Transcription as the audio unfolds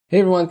Hey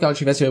everyone, Carl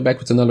Chivas here back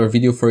with another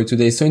video for you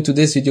today. So in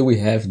today's video, we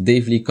have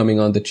Dave Lee coming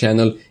on the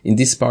channel. In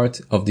this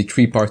part of the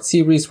 3-part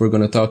series, we're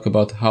going to talk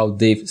about how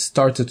Dave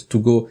started to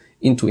go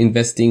into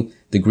investing,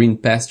 the green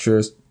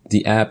pastures,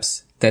 the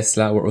apps,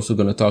 Tesla. We're also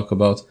going to talk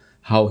about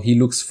how he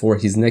looks for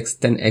his next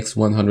 10x,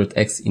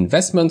 100x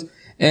investment.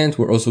 And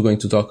we're also going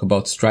to talk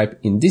about Stripe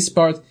in this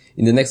part.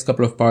 In the next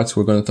couple of parts,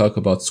 we're going to talk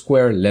about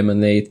Square,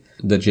 Lemonade,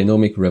 the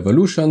genomic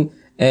revolution,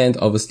 and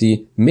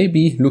obviously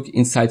maybe look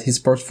inside his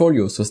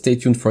portfolio. So stay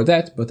tuned for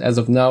that. But as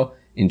of now,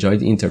 enjoy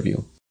the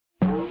interview.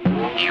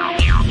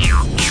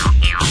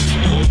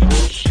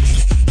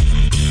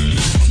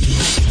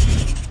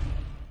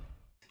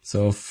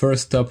 So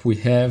first up we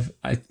have,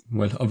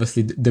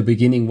 obviously the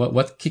beginning.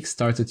 What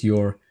kickstarted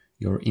your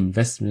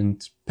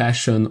investment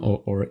passion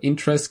or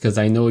interest? Because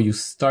I know you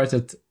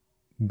started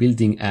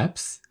building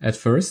apps at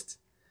first.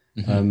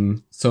 Mm-hmm.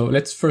 So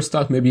let's first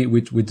start maybe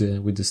with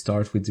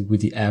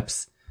the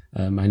apps.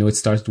 I know it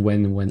started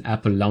when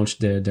Apple launched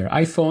their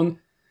iPhone.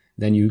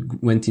 Then you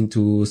went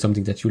into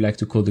something that you like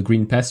to call the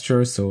green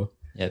pasture. So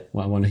yep.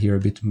 I want to hear a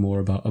bit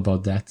more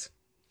about that.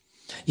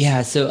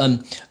 Yeah. So,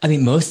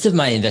 most of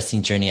my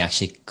investing journey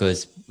actually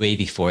goes way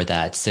before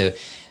that. So,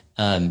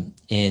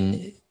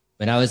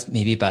 when I was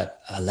maybe about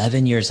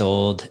 11 years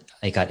old,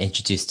 I got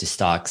introduced to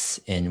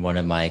stocks in one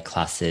of my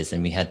classes,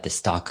 and we had the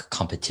stock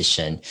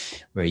competition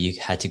where you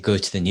had to go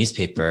to the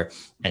newspaper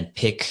and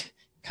pick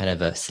kind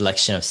of a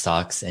selection of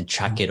stocks and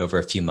track it over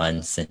a few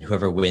months, and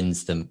whoever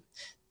wins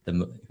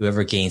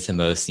whoever gains the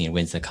most,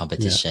 wins the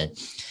competition.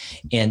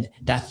 Yeah. And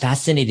that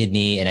fascinated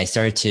me, and I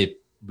started to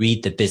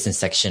read the business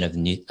section of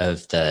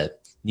the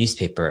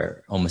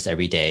newspaper almost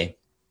every day.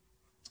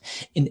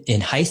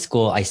 In high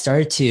school, I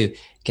started to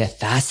get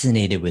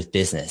fascinated with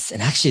business.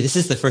 And actually, this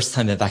is the first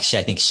time I've actually,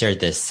 I think, shared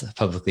this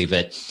publicly,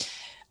 but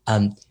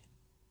one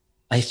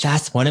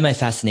of my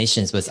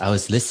fascinations was I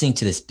was listening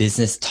to this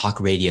business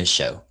talk radio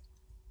show.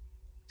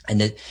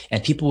 And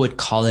people would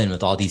call in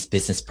with all these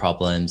business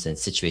problems and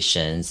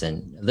situations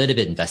and a little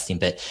bit investing.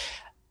 But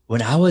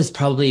when I was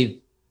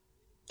probably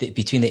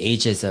between the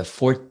ages of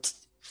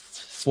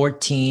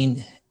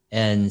 14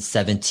 and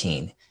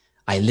 17,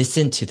 I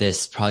listened to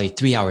this probably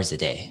 3 hours a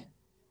day,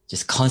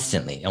 just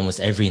constantly, almost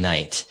every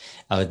night.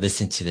 I would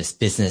listen to this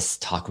business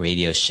talk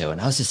radio show,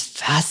 and I was just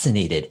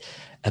fascinated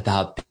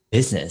about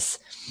business.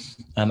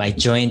 I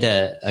joined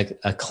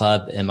a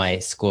club in my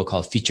school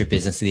called Future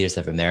Business Leaders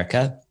of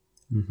America.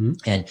 Mm-hmm.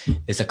 And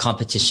it's a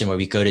competition where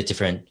we go to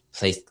different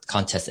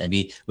contests, and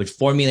we would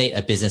formulate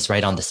a business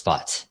right on the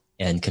spot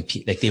and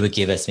compete. Like they would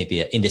give us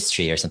maybe an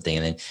industry or something,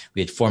 and then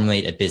we'd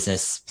formulate a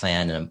business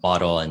plan and a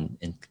model and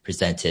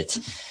present it.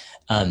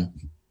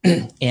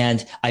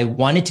 And I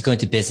wanted to go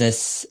into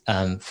business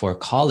for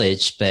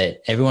college,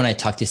 but everyone I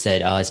talked to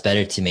said, "Oh, it's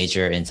better to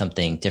major in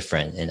something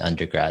different in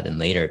undergrad and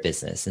later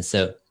business." And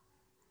so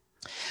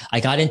I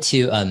got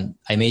into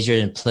I majored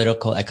in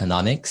political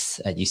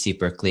economics at UC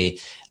Berkeley.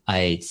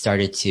 I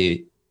started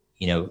to,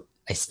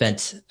 I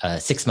spent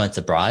 6 months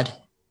abroad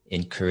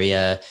in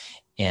Korea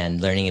and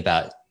learning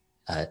about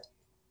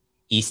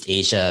East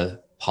Asia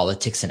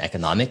politics and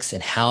economics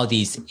and how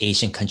these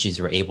Asian countries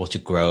were able to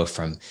grow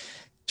from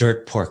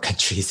dirt poor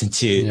countries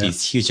into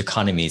these huge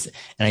economies.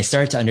 And I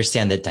started to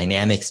understand the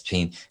dynamics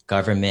between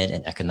government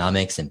and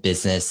economics and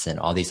business and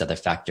all these other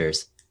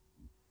factors.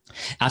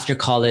 After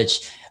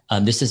college,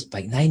 this is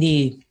like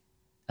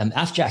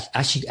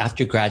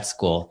after grad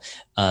school,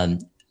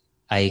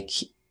 I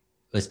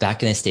was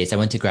back in the States. I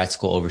went to grad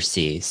school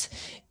overseas.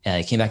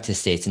 I came back to the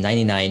States in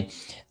 99.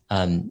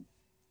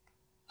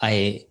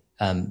 My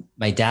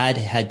dad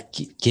had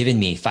given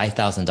me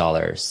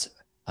 $5,000.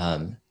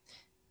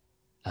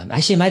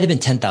 Actually, it might have been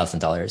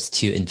 $10,000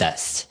 to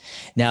invest.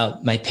 Now,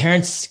 my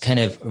parents kind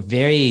of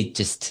very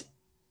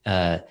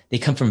they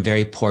come from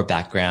very poor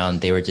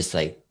background. They were just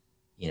like,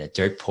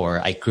 dirt poor.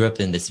 I grew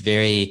up in this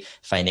very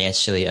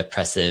financially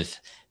oppressive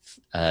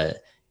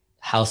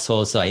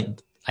household. So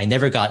I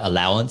never got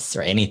allowance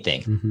or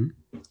anything.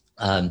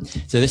 Mm-hmm.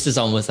 So this is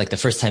almost like the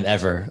first time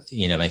ever,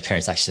 my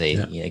parents actually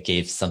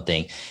gave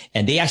something,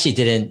 and they actually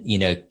didn't,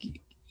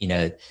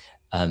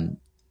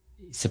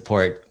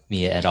 support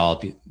me at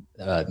all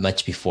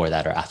much before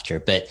that or after.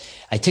 But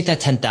I took that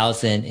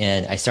 10,000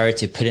 and I started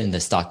to put it in the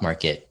stock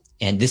market.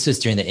 And this was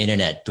during the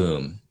internet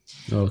boom.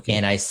 Okay.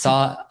 And I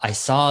saw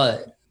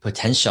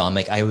potential. I'm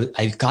like,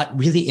 I got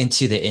really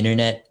into the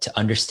internet to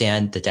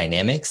understand the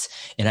dynamics,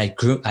 and I'd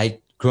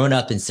grown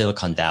up in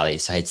Silicon Valley,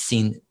 so I had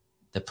seen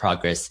the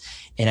progress,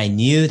 and I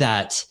knew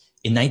that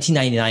in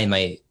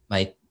 1999,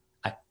 I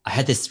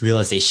had this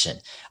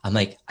realization. I'm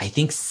like, I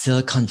think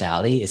Silicon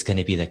Valley is going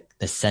to be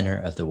the center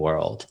of the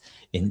world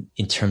in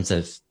terms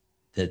of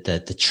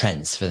the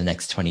trends for the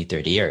next 20,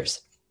 30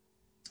 years.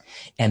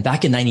 And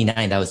back in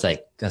 99, that was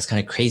kind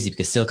of crazy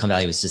because Silicon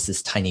Valley was just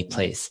this tiny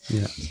place.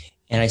 Yeah.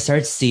 And I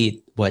started to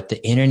see what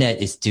the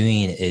internet is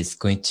doing is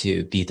going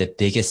to be the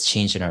biggest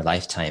change in our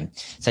lifetime.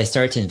 So I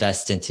started to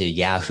invest into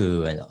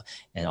Yahoo and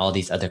all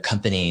these other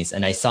companies.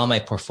 And I saw my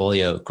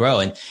portfolio grow.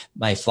 And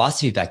my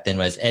philosophy back then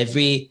was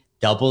every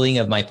doubling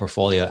of my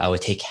portfolio, I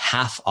would take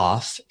half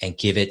off and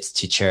give it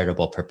to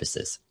charitable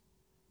purposes.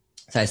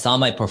 So I saw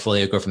my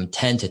portfolio go from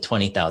 10 to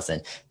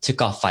 20,000,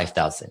 took off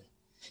 5,000,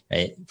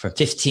 right? From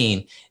 15,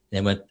 and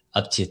then went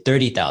up to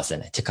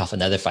 30,000. I took off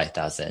another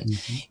 5,000.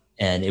 Mm-hmm.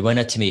 And it went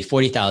up to maybe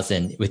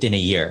 40,000 within a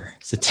year.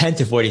 So 10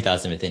 to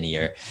 40,000 within a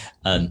year.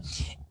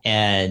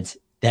 And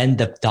then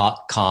the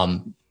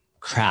 .com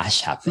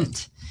crash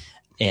happened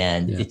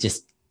and it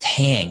just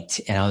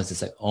tanked. And I was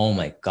just like, oh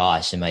my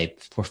gosh. And my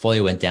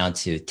portfolio went down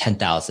to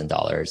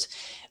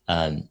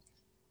 $10,000.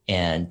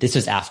 And this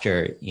was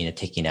after,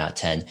 taking out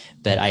 10,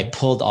 but I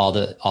pulled all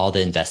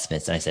the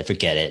investments and I said,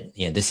 forget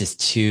it. This is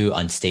too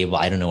unstable.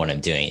 I don't know what I'm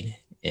doing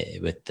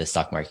with the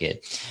stock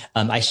market.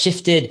 I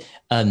shifted,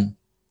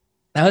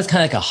 that was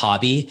kind of like a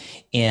hobby.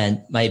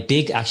 And my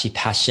big actually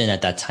passion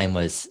at that time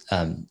was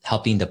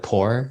helping the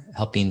poor,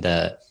 helping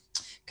the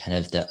kind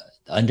of the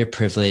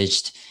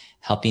underprivileged,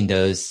 helping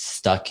those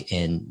stuck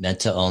in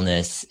mental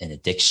illness and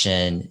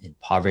addiction and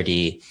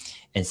poverty.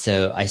 And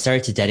so I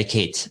started to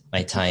dedicate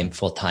my time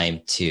full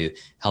time to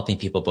helping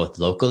people both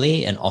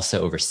locally and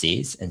also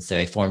overseas. And so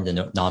I formed a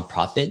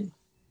nonprofit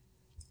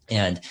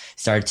and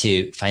started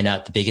to find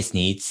out the biggest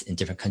needs in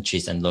different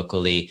countries and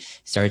locally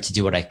started to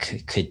do what I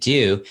could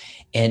do.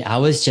 And I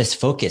was just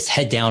focused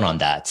head down on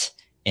that.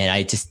 And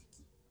I just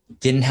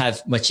didn't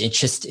have much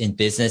interest in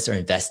business or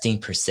investing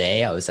per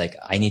se. I was like,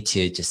 I need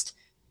to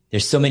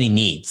there's so many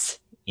needs,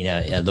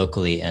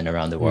 locally and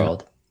around the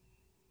world.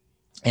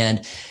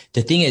 And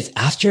the thing is,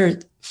 after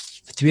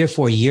 3 or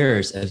 4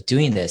 years of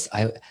doing this,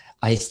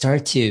 I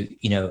started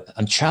to,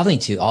 I'm traveling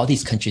to all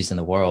these countries in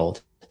the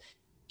world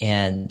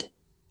and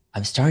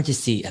I'm starting to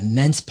see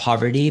immense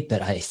poverty,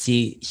 but I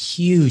see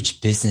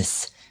huge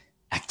business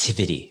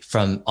activity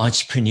from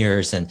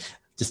entrepreneurs and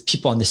just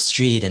people on the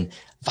street and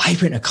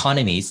vibrant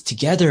economies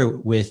together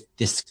with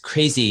this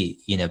crazy,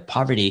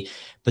 poverty.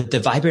 But the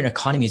vibrant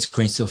economy is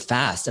growing so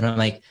fast. And I'm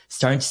like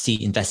starting to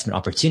see investment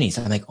opportunities.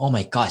 I'm like, oh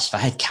my gosh, if I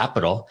had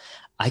capital,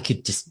 I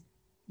could just,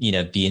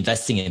 be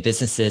investing in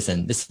businesses.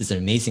 And this is an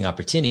amazing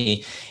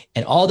opportunity.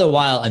 And all the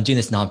while I'm doing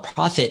this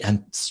nonprofit,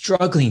 I'm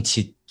struggling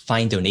to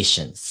find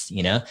donations.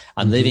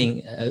 I'm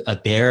living a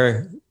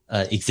bare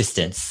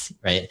existence,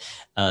 right?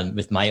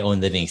 With my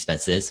own living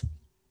expenses.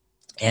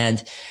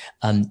 And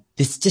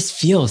this just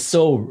feels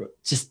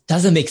just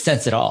doesn't make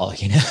sense at all,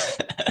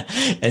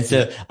 And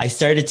so I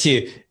started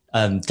to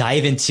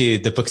dive into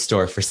the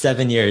bookstore for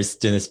 7 years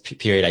during this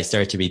period. I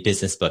started to read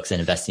business books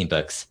and investing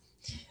books.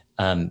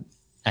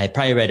 I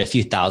probably read a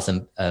few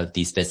thousand of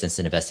these business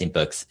and investing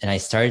books, and I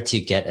started to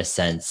get a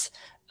sense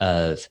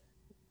of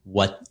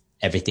what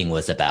everything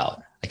was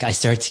about. Like I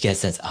started to get a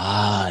sense,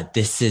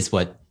 this is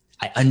what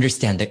I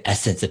understand the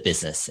essence of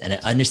business and I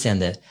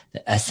understand the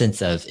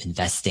essence of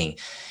investing.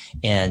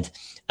 And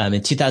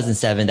in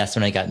 2007, that's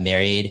when I got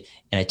married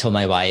and I told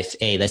my wife,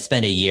 hey, let's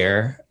spend a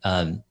year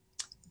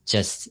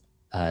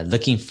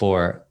looking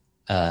for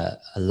a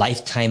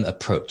lifetime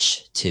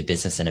approach to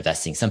business and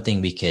investing,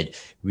 something we could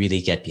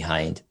really get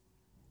behind.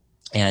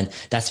 And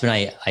that's when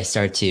I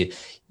started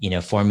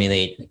to,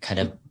 formulate kind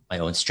of my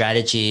own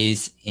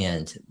strategies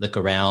and look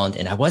around.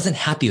 And I wasn't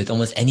happy with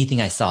almost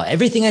anything I saw.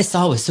 Everything I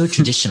saw was so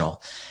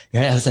traditional.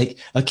 Right? I was like,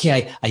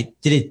 okay, I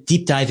did a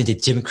deep dive into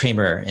Jim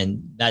Cramer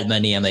and Mad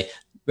Money. I'm like,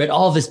 read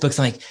all of his books.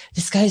 I'm like,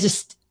 this guy's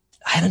just,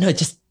 I don't know,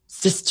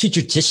 just too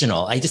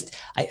traditional. I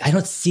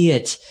don't see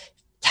it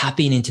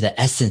tapping into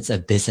the essence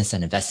of business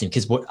and investing,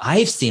 because what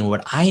I've seen,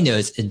 what I know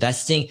is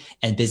investing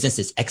and business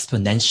is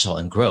exponential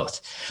in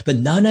growth, but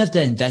none of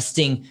the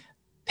investing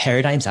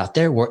paradigms out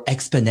there were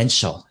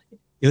exponential.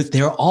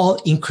 They were all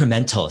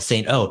incremental,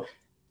 saying,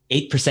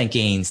 8%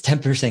 gains,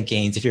 10%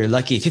 gains. If you're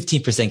lucky,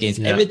 15% gains.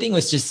 Yeah. Everything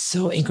was just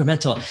so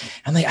incremental.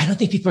 I'm like, I don't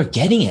think people are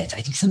getting it.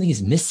 I think something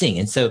is missing.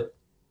 And so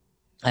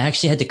I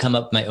actually had to come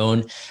up with my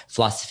own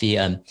philosophy.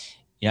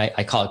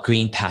 I call it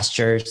green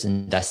pastures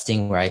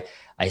investing, where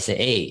I say,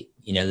 hey,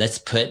 let's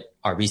put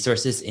our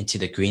resources into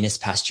the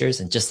greenest pastures.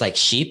 And just like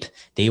sheep,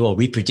 they will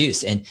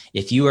reproduce. And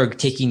if you are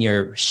taking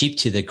your sheep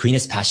to the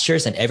greenest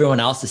pastures and everyone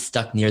else is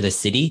stuck near the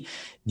city,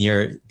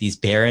 near these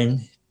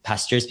barren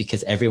pastures,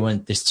 because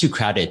there's too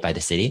crowded by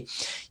the city,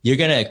 you're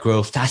going to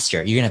grow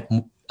faster. You're going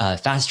to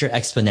have faster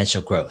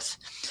exponential growth.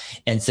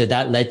 And so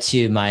that led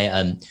to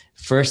my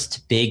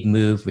first big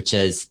move, which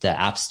is the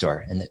App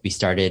Store. And we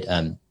started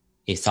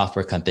a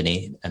software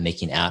company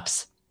making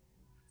apps.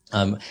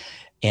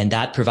 And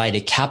that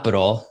provided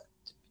capital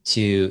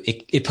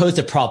it posed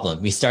a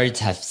problem. We started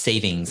to have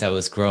savings that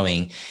was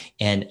growing,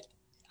 and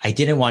I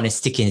didn't want to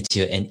stick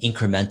into an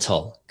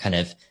incremental kind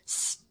of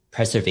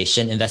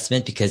preservation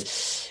investment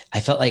because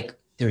I felt like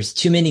there was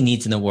too many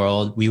needs in the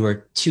world. We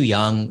were too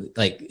young.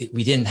 Like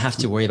we didn't have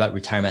to worry about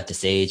retirement at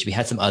this age. We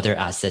had some other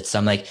assets. So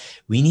I'm like,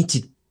 we need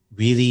to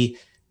really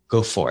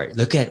go for it.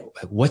 Look at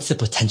what's the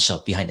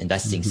potential behind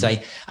investing. Mm-hmm.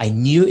 So I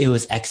knew it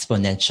was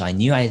exponential. I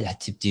knew I had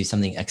to do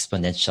something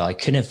exponential. I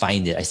couldn't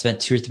find it. I spent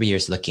 2 or 3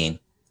 years looking.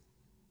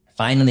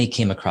 Finally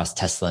came across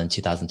Tesla in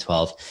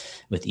 2012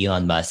 with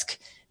Elon Musk,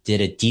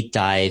 did a deep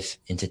dive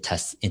into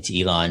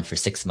Elon for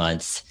 6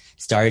 months,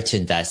 started to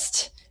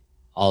invest,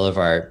 all of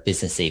our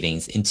business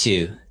savings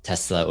into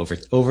Tesla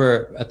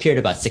over a period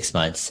of about 6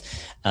 months.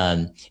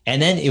 And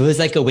then it was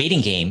like a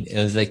waiting game. It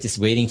was like just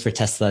waiting for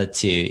Tesla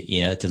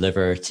to,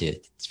 deliver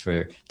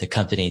for the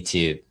company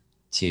to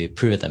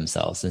prove it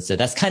themselves. And so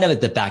that's kind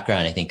of the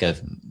background, I think,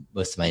 of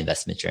most of my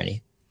investment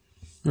journey.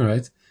 All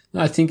right. No,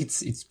 I think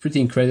it's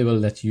pretty incredible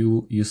that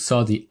you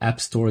saw the App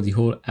Store, the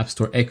whole App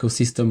Store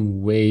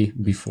ecosystem way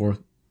before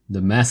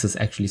the masses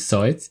actually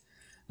saw it,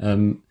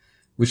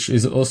 which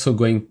is also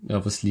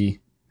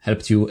obviously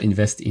helped you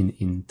invest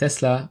in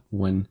Tesla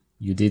when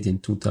you did in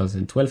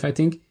 2012, I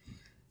think.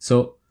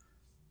 So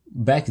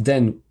back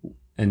then,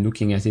 and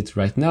looking at it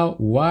right now,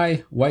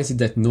 why is it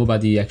that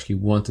nobody actually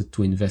wanted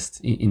to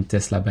invest in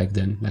Tesla back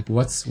then? Like,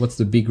 what's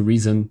the big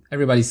reason?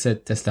 Everybody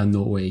said Tesla,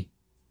 no way.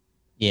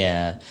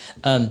 Yeah.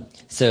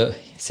 So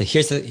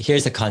here's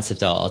a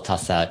concept I'll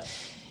toss out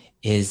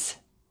is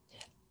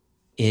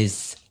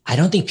I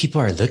don't think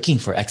people are looking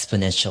for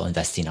exponential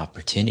investing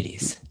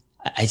opportunities.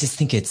 I just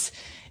think it's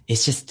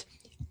just,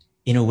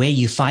 in a way,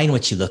 you find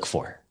what you look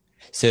for.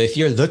 So if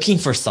you're looking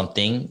for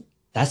something,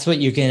 that's what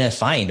you're going to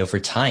find over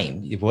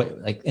time.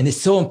 And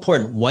it's so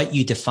important what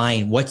you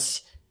define.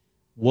 What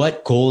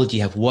goal do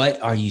you have?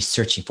 What are you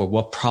searching for?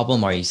 What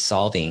problem are you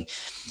solving?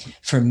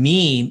 For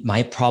me,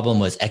 my problem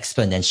was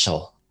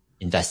exponential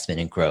investment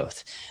and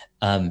growth.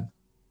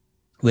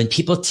 When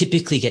people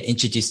typically get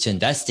introduced to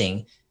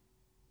investing,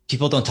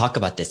 people don't talk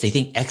about this. They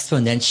think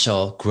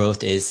exponential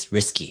growth is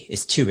risky.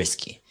 It's too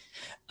risky.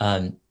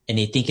 And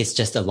they think it's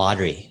just a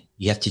lottery.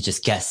 You have to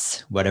just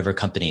guess whatever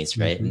companies,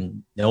 right? Mm-hmm.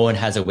 And no one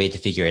has a way to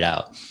figure it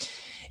out.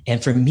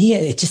 And for me,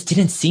 it just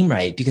didn't seem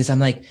right because I'm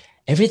like,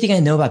 everything I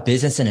know about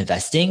business and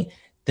investing,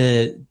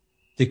 the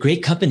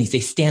great companies,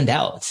 they stand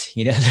out.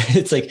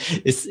 It's like,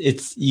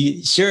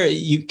 sure,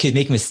 you could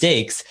make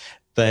mistakes,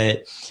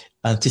 but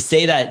to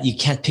say that you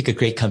can't pick a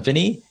great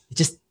company, it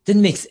just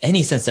didn't make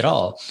any sense at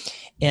all.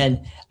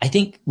 And I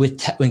think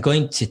when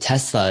going to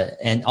Tesla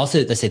and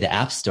also, let's say, the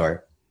App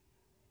Store,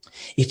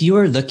 if you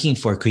are looking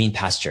for green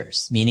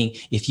pastures, meaning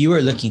if you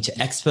are looking to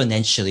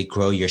exponentially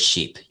grow your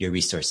sheep, your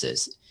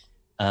resources,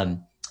 I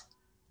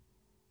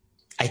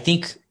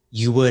think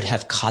you would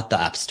have caught the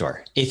App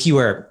Store if you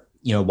were,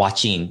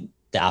 watching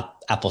the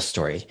Apple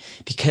story,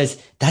 because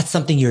that's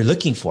something you're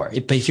looking for.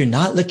 But if you're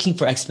not looking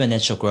for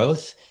exponential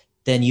growth,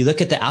 then you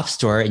look at the App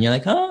Store and you're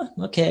like, oh,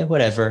 okay,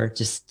 whatever.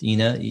 Just,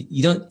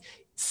 you don't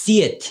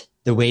see it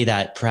the way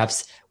that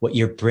perhaps what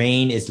your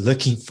brain is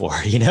looking for,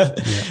 Yeah.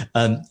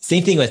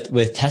 Same thing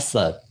with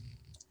Tesla.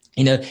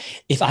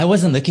 If I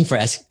wasn't looking for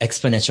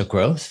exponential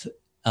growth,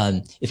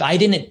 if I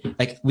didn't,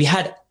 we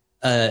had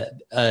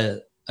a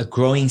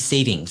growing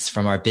savings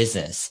from our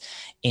business,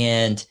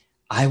 and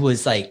I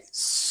was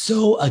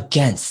so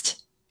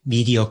against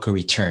mediocre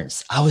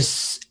returns. I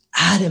was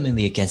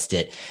adamantly against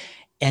it.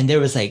 And there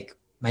was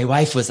my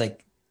wife was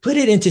put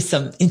it into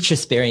some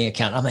interest-bearing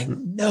account. I'm like,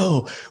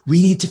 no,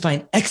 we need to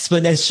find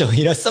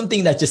exponential,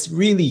 something that just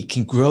really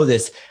can grow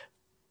this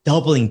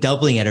doubling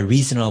at a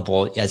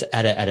reasonable,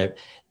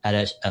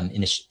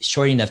 in a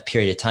short enough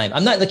period of time.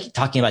 I'm not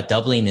talking about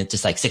doubling in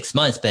just 6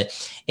 months, but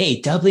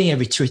hey, doubling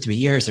every 2 or 3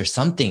 years or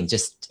something,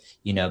 just,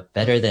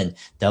 better than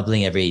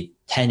doubling every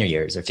 10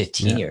 years or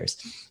 15 years.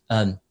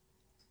 And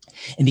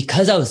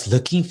because I was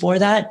looking for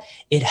that,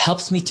 it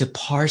helped me to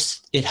parse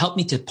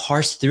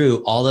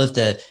through all of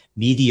the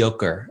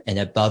mediocre and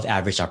above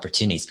average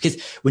opportunities.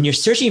 Because when you're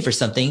searching for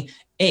something,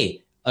 an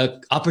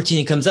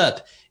opportunity comes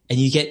up and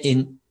you get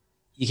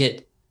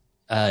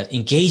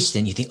engaged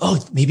and you think, oh,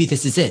 maybe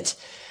this is it.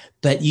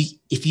 But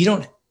if you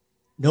don't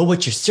know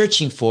what you're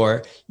searching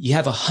for, you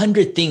have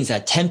 100 things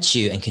that tempt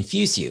you and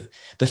confuse you.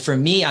 But for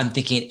me, I'm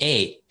thinking,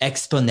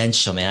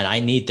 exponential, man. I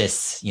need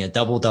this,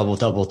 double,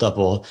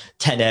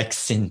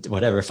 10x in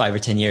whatever, 5 or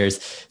 10 years.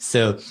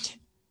 So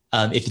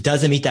if it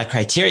doesn't meet that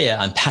criteria,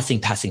 I'm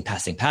passing.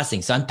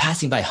 So I'm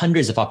passing by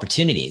hundreds of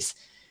opportunities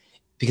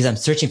because I'm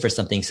searching for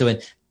something. So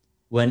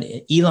when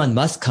Elon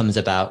Musk comes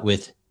about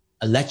with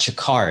electric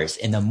cars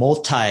in a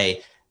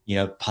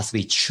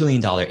possibly $1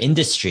 trillion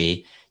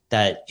industry,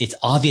 that it's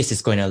obvious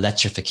it's going to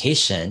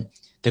electrification.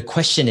 The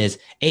question is,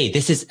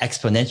 this is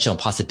exponential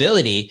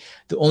possibility.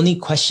 The only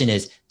question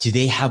is, do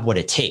they have what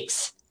it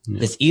takes?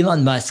 Yeah. Does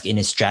Elon Musk in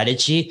his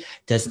strategy,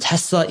 does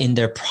Tesla in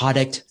their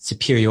product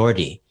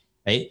superiority,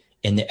 right?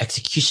 In the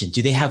execution,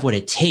 do they have what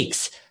it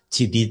takes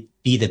to be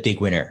the big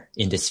winner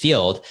in this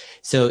field?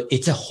 So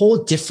it's a whole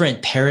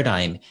different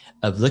paradigm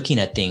of looking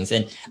at things.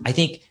 And I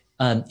think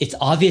it's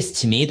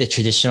obvious to me, the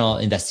traditional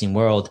investing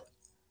world,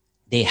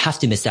 they have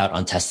to miss out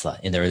on Tesla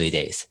in the early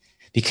days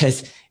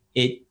because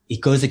it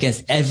goes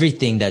against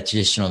everything that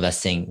traditional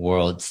investing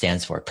world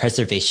stands for.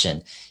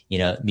 Preservation,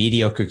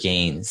 mediocre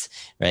gains,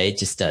 right?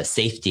 Just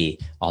safety,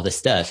 all this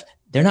stuff.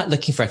 They're not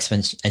looking for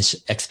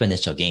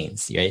exponential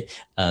gains, right?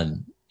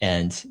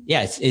 And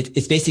yeah,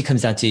 it basically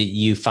comes down to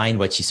you find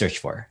what you search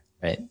for,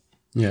 right?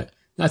 Yeah.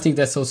 I think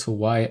that's also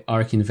why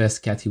ARK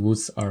Invest, Cathie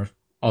Woods are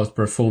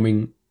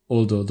outperforming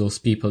all those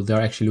people.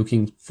 They're actually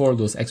looking for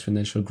those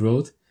exponential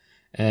growth.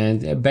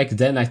 And back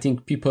then, I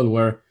think people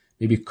were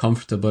maybe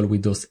comfortable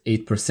with those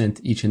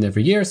 8% each and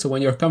every year. So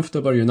when you're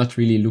comfortable, you're not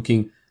really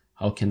looking,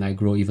 how can I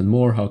grow even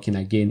more? How can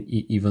I gain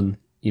even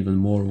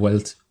more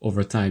wealth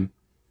over time?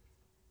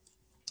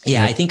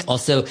 Yeah, I think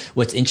also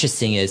what's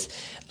interesting is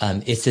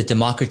it's the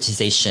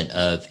democratization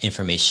of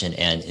information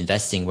and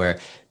investing, where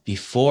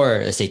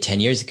before, let's say 10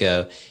 years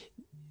ago,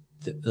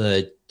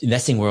 the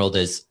investing world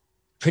is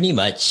pretty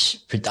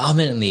much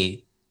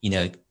predominantly,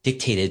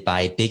 dictated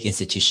by big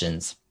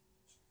institutions,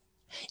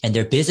 and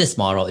their business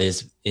model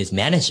is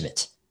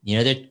management.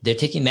 They're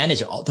taking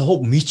management, the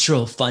whole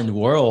mutual fund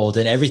world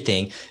and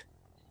everything,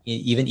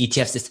 even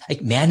ETFs, it's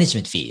like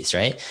management fees,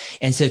 right?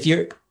 And so if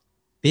your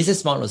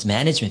business model is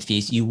management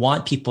fees, you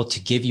want people to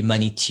give you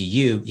money to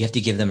you. You have to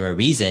give them a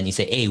reason. You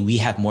say, hey, we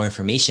have more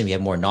information. We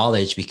have more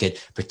knowledge. We could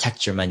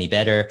protect your money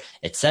better,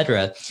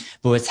 etc.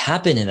 But what's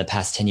happened in the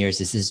past 10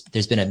 years is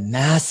there's been a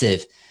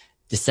massive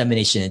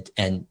dissemination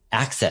and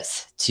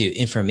access to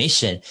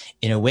information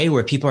in a way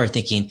where people are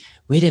thinking,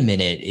 wait a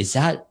minute, is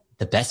that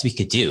the best we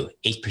could do?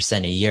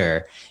 8% a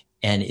year.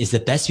 And is the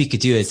best we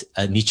could do is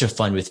a mutual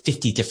fund with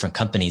 50 different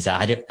companies?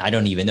 I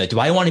don't even know. Do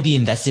I want to be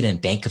invested in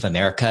Bank of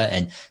America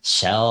and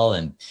Shell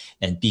and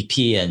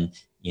BP and,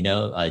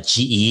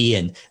 GE?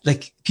 And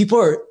like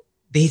people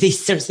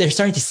they're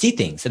starting to see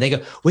things and they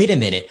go, wait a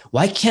minute,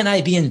 why can't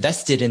I be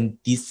invested in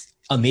these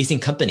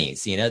amazing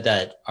companies,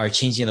 that are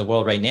changing the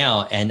world right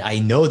now? And I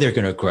know they're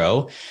going to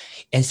grow.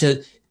 And so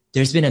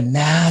there's been a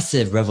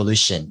massive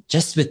revolution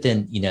just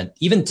within,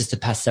 even just the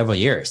past several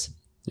years.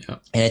 Yeah.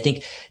 And I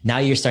think now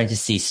you're starting to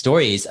see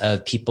stories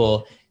of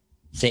people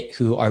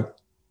who are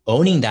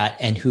owning that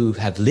and who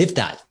have lived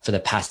that for the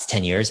past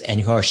 10 years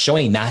and who are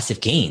showing massive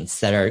gains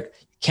that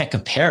can't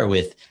compare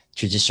with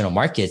traditional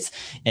markets.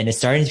 And it's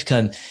starting to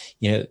become,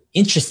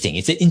 interesting.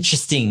 It's an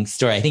interesting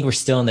story. I think we're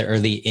still in the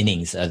early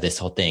innings of this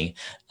whole thing.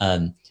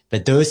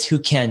 But those who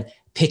can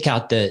pick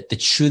out the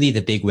truly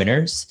the big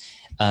winners,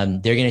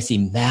 they're going to see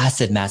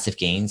massive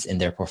gains in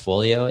their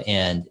portfolio.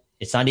 And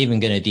it's not even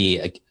going to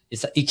be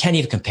you can't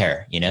even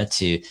compare,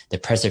 to the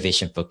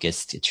preservation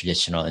focused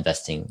traditional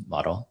investing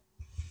model.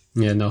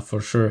 Yeah, no, for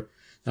sure.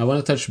 I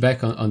want to touch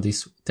back on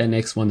this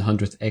 10x,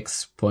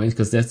 100x point,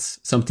 because that's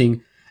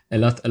something a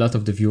lot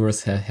of the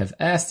viewers have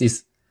asked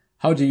is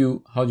how do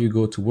you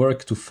go to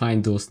work to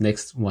find those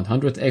next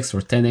 100x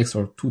or 10x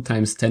or 2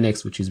 times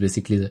 10x, which is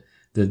basically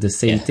the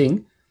same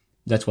thing.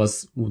 That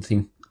was, I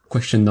think,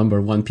 question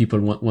number one people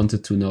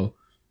wanted to know.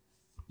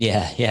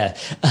 Yeah.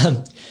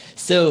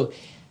 So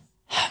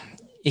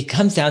it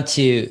comes down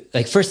to,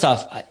 like, first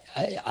off,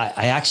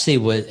 I actually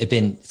would have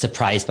been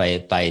surprised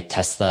by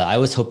Tesla. I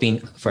was hoping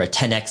for a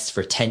 10x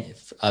for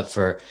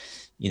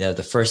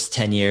the first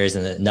 10 years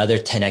and another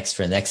 10x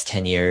for the next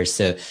 10 years.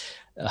 So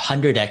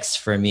 100x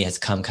for me has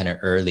come kind of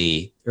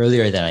earlier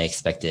than I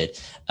expected.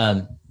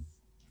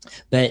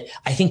 But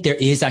I think there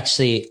is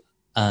actually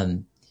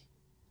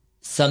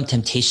some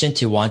temptation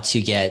to want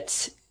to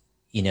get,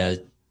 a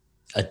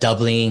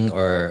doubling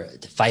or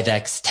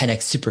 5x,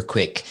 10x super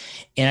quick.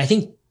 And I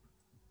think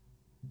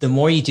the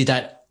more you do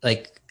that,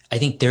 I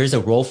think there is a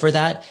role for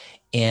that.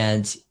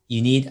 And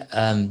you need,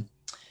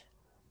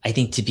 I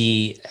think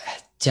to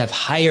have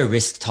higher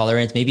risk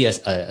tolerance, maybe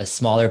a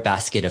smaller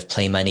basket of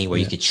play money where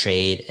you could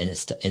trade and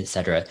et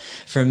cetera.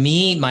 For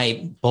me,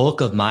 my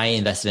bulk of my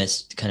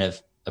investments kind of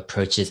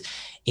approach is,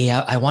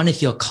 I want to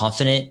feel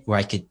confident where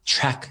I could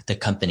track the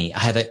company. I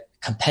have a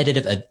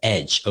competitive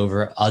edge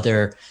over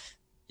other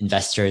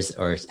investors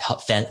or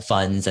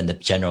funds and the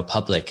general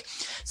public.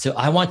 So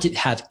I want to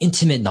have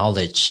intimate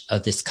knowledge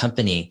of this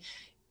company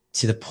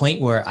to the point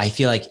where I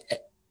feel like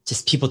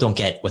just people don't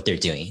get what they're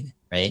doing,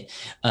 right?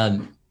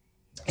 And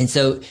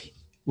so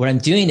what I'm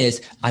doing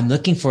is I'm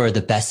looking for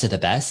the best of the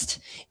best.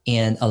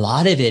 And a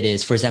lot of it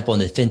is, for example, in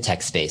the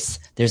fintech space,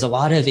 there's a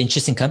lot of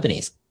interesting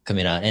companies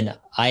coming out. And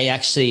I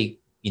actually,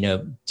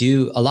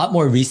 do a lot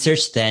more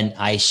research than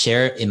I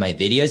share in my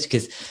videos,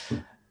 because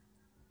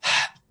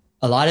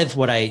a lot of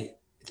what I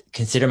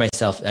consider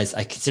myself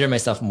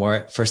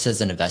more first as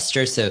an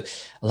investor. So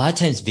a lot of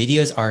times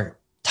videos are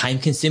time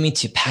consuming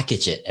to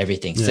package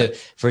everything. Yeah. So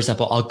for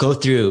example, I'll go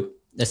through,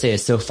 let's say a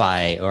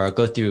SoFi, or I'll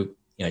go through,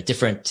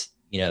 different,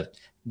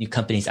 new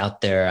companies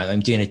out there. I'm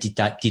doing a deep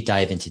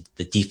dive into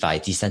the DeFi,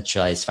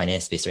 decentralized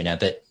finance space right now,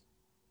 but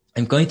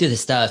I'm going through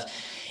this stuff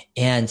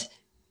and,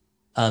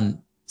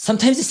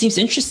 sometimes it seems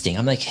interesting.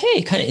 I'm like,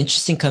 hey, kind of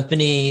interesting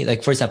company.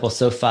 Like, for example,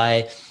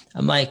 SoFi.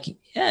 I'm like,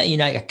 yeah,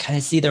 I kind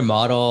of see their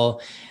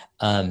model.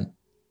 And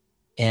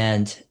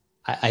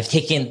I've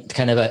taken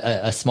kind of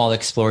a small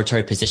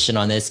exploratory position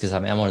on this because I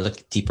want to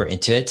look deeper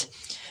into it.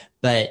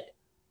 But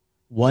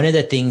one of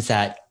the things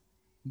that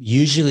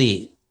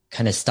usually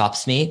kind of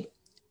stops me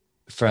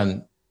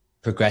from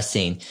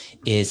progressing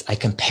is I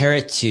compare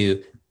it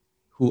to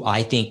who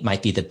I think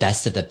might be the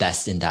best of the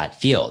best in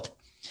that field.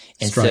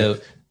 And Stripe. So,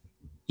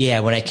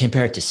 yeah, when I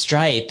compare it to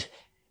Stripe,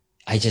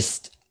 I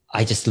just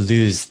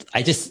lose.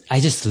 I don't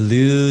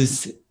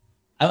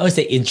want to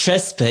say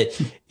interest,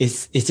 but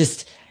it's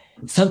just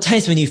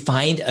sometimes when you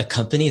find a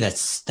company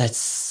that's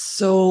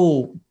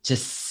so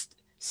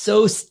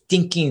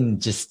stinking,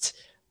 just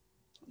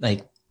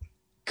like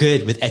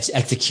good with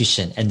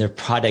execution and their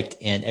product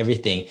and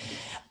everything.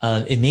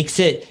 It makes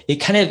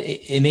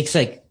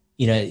like,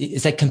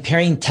 it's like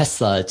comparing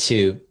Tesla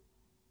to,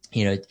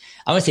 I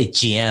want to say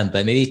GM,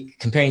 but maybe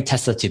comparing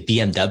Tesla to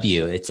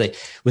BMW. It's like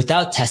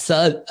without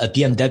Tesla, a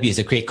BMW is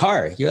a great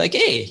car. You're like,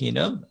 hey,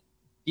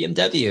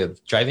 BMW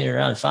driving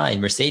around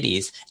fine,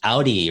 Mercedes,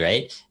 Audi,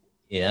 right?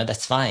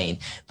 That's fine.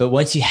 But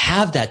once you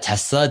have that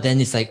Tesla, then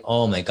it's like,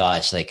 oh my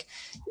gosh, like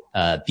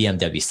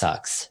BMW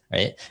sucks,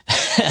 right?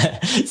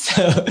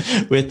 So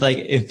with like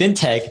in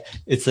fintech,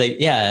 it's like,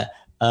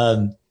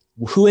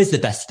 who is the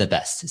best of the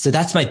best? So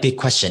that's my big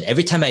question.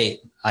 Every time I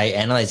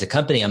analyze a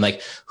company, I'm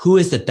like, who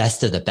is the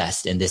best of the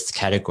best in this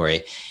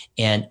category?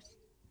 And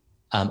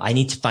I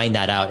need to find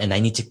that out, and I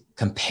need to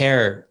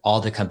compare all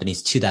the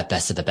companies to that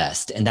best of the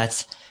best. And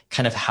that's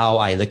kind of how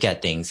I look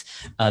at things.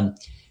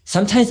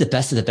 Sometimes the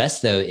best of the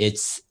best, though,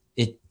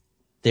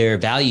 their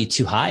value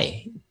too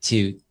high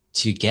to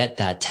get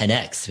that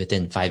 10x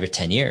within 5 or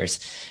 10 years.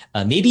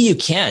 Maybe you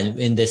can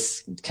in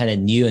this kind of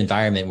new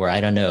environment where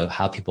I don't know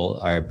how people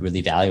are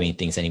really valuing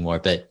things anymore.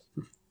 But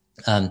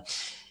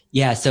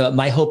so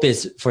my hope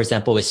is, for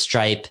example, with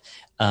Stripe,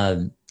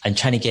 I'm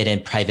trying to get in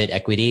private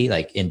equity,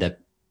 like in the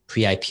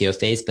pre-IPO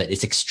phase, but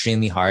it's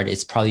extremely hard.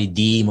 It's probably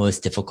the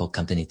most difficult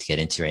company to get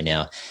into right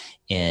now.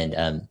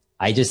 And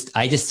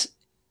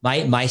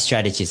my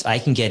strategy is I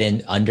can get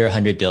in under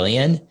 100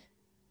 billion.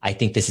 I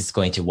think this is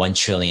going to 1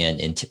 trillion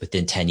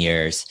within 10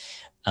 years.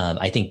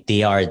 I think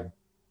they are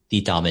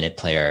the dominant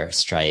player,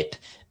 Stripe.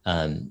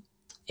 And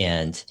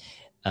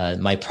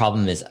my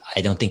problem is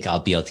I don't think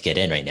I'll be able to get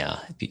in right now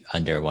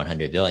under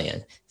 100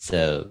 billion.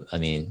 So, I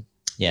mean,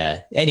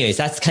 yeah. Anyways,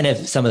 that's kind of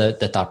some of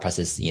the thought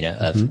process,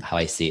 of how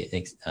I see it.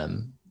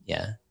 Looking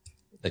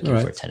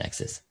for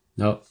 10Xs.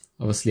 No,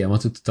 obviously I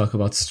wanted to talk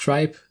about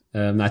Stripe.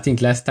 I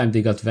think last time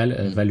they got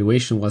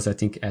valuation was, I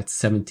think, at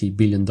 $70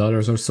 billion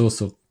or so.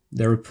 So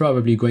they're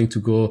probably going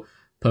to go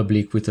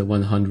public with a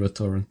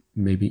 100 or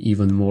maybe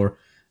even more,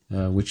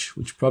 which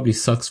probably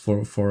sucks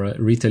for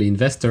retail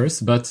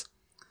investors. But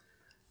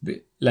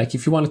like,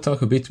 if you want to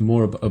talk a bit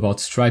more about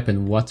Stripe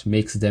and what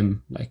makes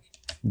them like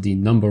the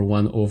number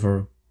one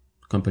over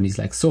companies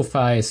like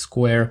SoFi,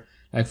 Square,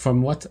 like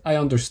from what I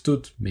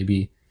understood,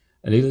 maybe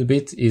a little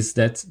bit, is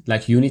that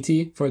like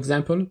Unity, for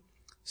example,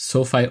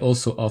 SoFi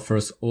also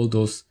offers all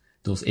those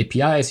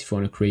APIs. If you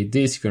want to create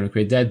this, if you want to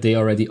create that, they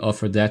already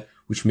offer that,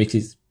 which makes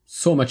it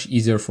so much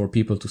easier for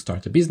people to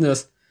start a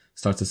business,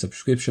 start a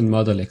subscription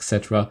model,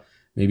 etc.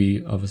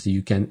 Maybe obviously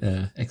you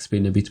can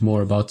explain a bit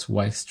more about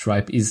why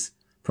Stripe is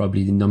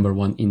probably the number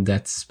one in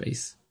that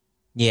space.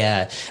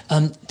 Yeah.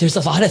 There's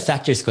a lot of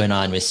factors going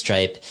on with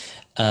Stripe.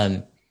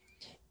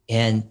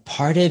 And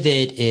part of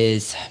it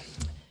is,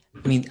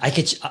 I mean,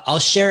 I'll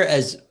share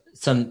as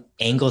some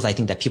angles I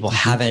think that people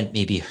haven't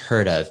maybe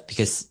heard of,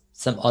 because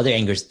some other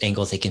angles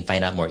they can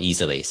find out more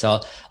easily.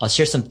 So I'll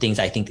share some things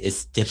I think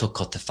is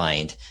difficult to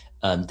find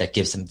that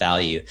gives some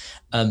value.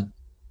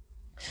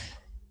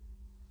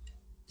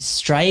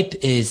 Stripe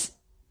is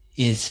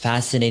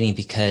fascinating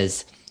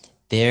because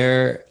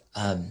they're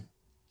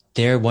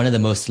one of the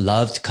most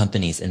loved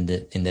companies in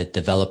the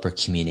developer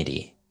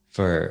community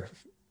for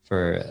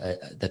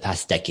the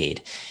past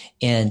decade,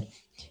 and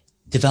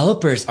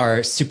developers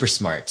are super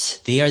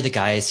smart. They are the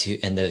guys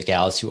and the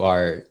gals who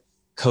are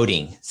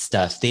coding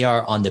stuff. They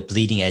are on the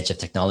bleeding edge of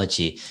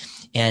technology.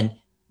 And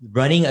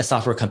running a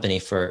software company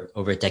for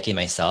over a decade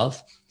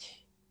myself,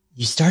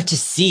 you start to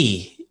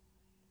see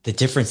the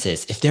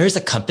differences. If there is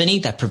a company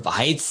that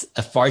provides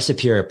a far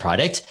superior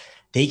product,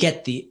 they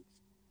get the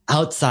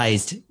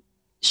outsized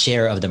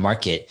share of the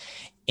market.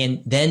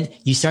 And then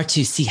you start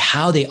to see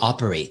how they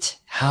operate,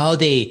 how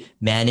they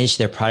manage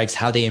their products,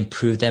 how they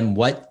improve them,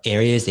 what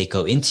areas they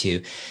go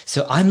into.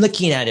 So I'm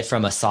looking at it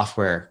from a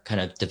software kind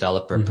of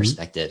developer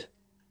perspective.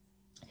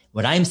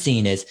 What I'm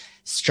seeing is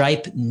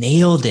Stripe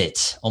nailed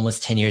it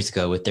almost 10 years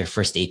ago with their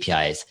first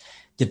APIs.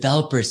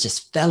 Developers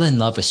just fell in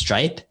love with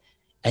Stripe.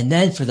 And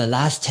then for the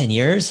last 10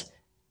 years,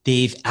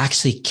 they've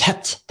actually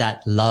kept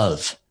that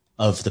love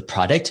of the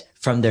product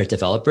from their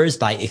developers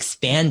by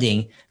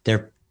expanding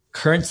their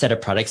current set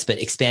of products, but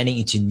expanding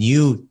into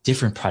new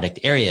different product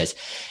areas.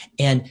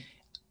 And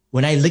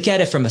when I look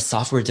at it from a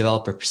software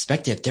developer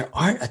perspective, there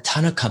aren't a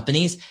ton of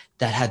companies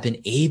that have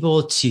been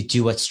able to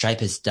do what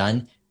Stripe has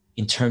done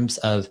in terms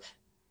of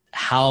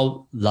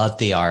how loved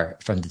they are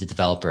from the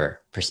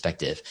developer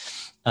perspective.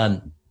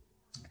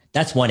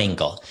 That's one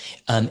angle.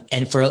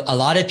 And for a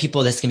lot of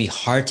people, that's going to be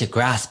hard to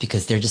grasp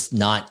because they're just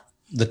not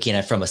looking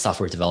at it from a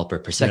software developer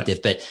perspective.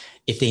 Yeah. But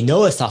if they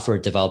know a software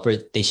developer,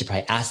 they should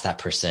probably ask that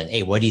person,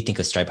 hey, what do you think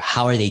of Stripe?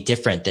 How are they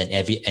different than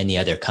any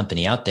other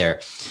company out there?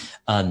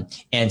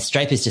 And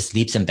Stripe is just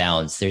leaps and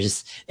bounds. They're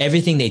just,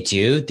 everything they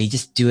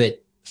just do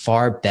it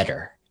far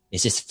better.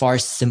 It's just far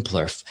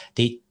simpler.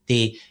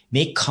 They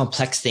make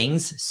complex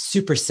things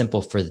super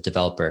simple for the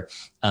developer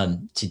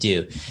to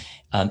do.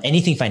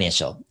 Anything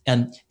financial.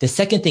 The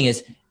second thing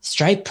is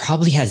Stripe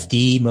probably has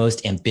the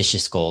most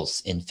ambitious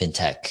goals in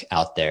fintech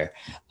out there.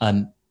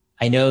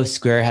 I know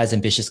Square has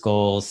ambitious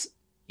goals.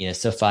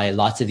 SoFi,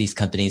 lots of these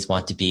companies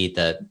want to be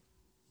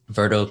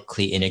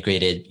vertically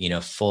integrated,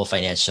 full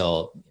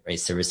financial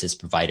services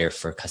provider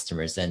for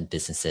customers and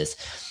businesses.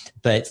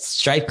 But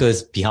Stripe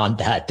goes beyond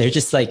that. They're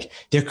just like,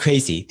 they're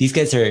crazy. These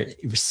guys are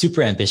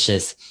super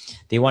ambitious.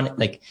 They want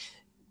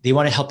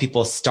to help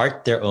people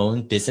start their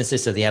own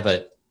businesses. So they have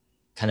a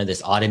kind of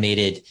this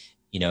automated,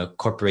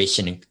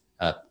 corporation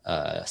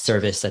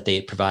service that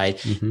they provide.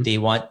 Mm-hmm. They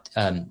want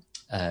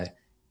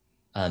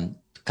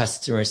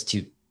customers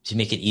to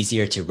make it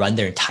easier to run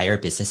their entire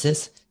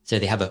businesses. So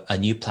they have a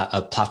new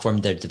platform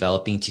they're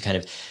developing to kind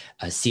of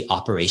see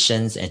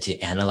operations and to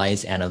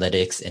analyze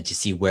analytics and to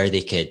see where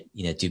they could,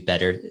 do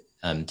better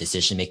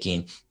decision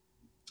making.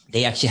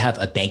 They actually have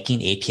a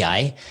banking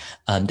API,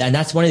 and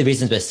that's one of the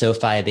reasons with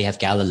SoFi they have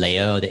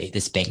Galileo,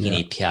 this banking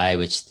API,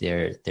 which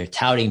they're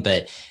touting.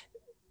 But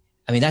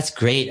I mean, that's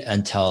great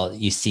until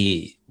you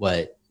see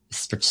what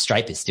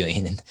Stripe is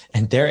doing,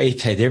 and their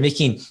API. They're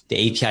making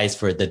the APIs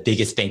for the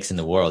biggest banks in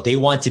the world. They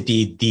want to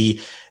be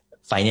the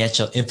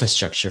financial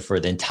infrastructure for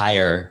the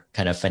entire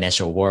kind of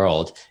financial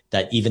world,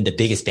 that even the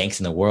biggest banks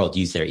in the world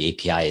use their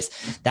APIs.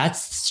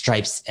 That's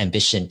Stripe's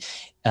ambition.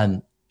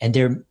 And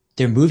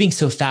they're moving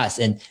so fast.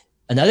 And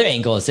another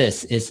angle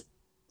is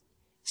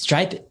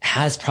Stripe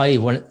has probably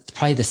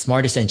the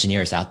smartest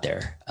engineers out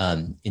there,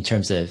 in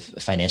terms of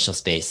financial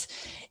space.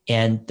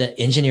 And the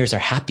engineers are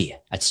happy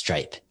at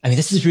Stripe. I mean,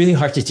 this is really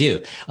hard to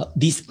do.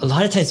 A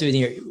lot of times when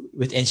you're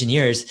with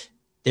engineers,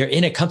 they're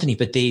in a company,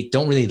 but they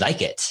don't really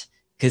like it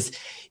because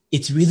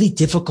it's really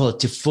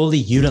difficult to fully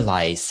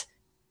utilize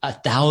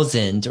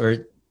 1,000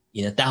 or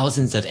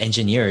thousands of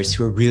engineers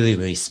who are really,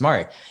 really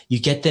smart. You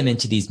get them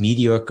into these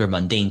mediocre,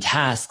 mundane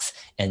tasks,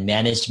 and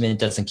management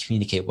doesn't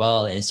communicate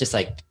well. And it's just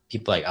like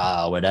people are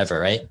like, whatever,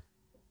 right?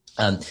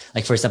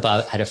 Like for example,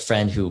 I had a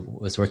friend who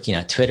was working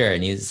at Twitter,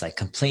 and he was like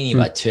complaining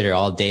about Twitter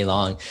all day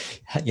long,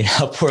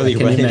 how poorly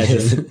run it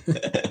is,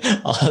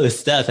 all this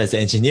stuff as an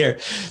engineer.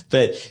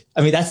 But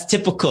I mean, that's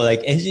typical.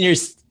 Like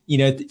engineers,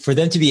 for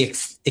them to be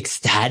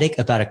ecstatic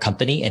about a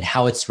company and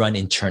how it's run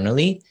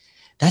internally,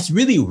 that's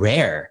really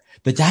rare.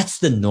 But that's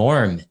the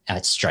norm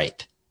at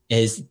Stripe.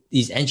 Is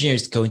these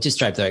engineers go into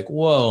Stripe, they're like,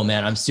 whoa,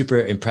 man, I'm super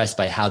impressed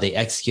by how they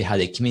execute, how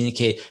they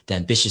communicate, the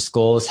ambitious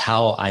goals,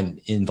 how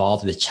I'm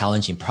involved with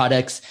challenging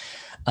products.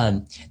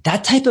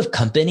 That type of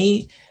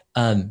company,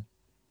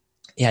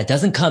 it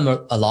doesn't come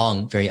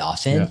along very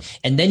often. Yeah.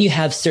 And then you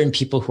have certain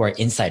people who are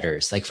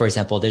insiders. Like, for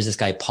example, there's this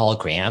guy, Paul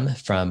Graham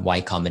from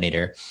Y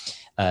Combinator.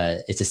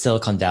 It's a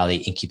Silicon Valley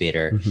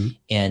incubator,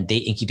 and they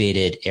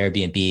incubated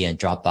Airbnb and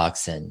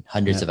Dropbox and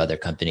hundreds of other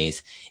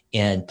companies.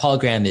 And Paul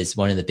Graham is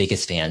one of the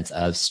biggest fans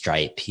of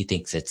Stripe. He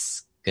thinks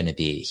it's going to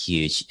be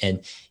huge.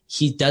 And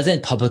he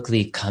doesn't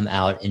publicly come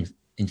out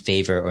in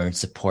favor or in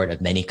support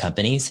of many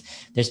companies.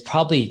 There's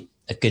probably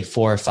a good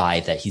 4 or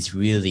 5 that he's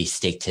really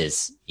staked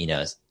his,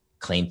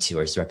 claim to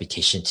or his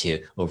reputation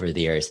to over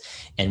the years.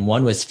 And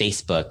one was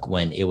Facebook,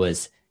 when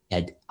it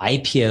had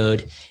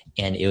IPO'd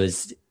and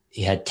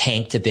it had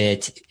tanked a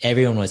bit.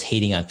 Everyone was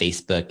hating on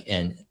Facebook,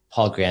 and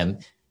Paul Graham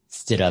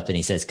stood up and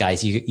he says,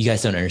 guys, you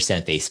guys don't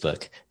understand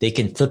Facebook. They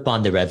can flip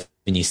on the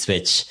revenue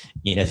switch,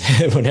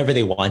 whenever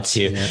they want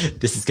to. Yeah.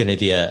 This is going to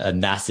be a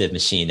massive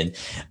machine.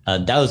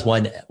 And that was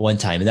one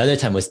time. Another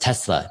time was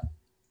Tesla.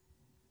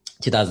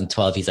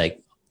 2012, he's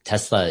like,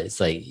 Tesla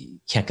is like, you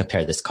can't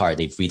compare this car.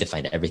 They've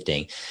redefined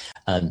everything.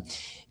 And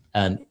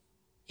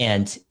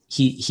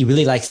he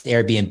really likes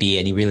Airbnb,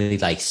 and he really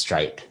likes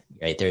Stripe.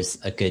 Right. There's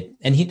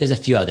a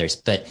few others,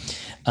 but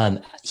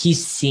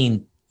he's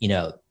seen,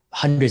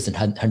 hundreds and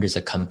hundreds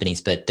of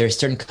companies, but there are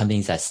certain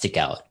companies that stick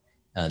out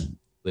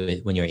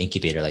when you're an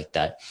incubator like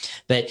that.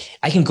 But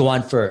I can go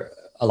on for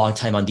a long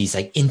time on these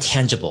like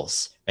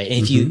intangibles, right?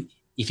 And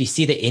if you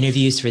see the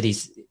interviews for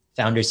these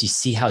founders, you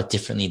see how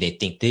differently they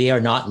think. They are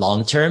not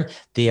long-term.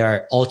 They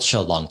are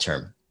ultra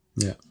long-term,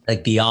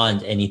 like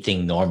beyond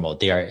anything normal.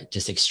 They are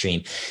just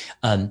extreme.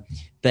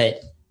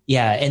 But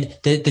yeah. And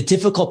the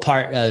difficult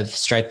part of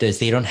Stripe is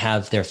they don't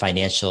have their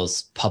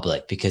financials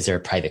public because they're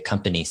a private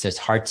company. So it's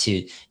hard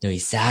to know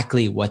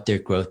exactly what their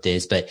growth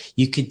is, but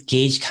you could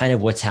gauge kind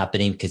of what's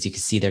happening because you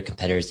can see their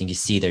competitors and you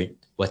see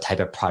what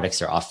type of products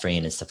they're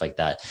offering and stuff like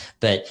that.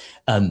 But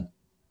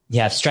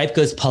if Stripe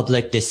goes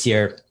public this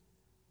year,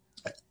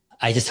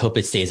 I just hope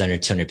it stays under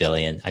 200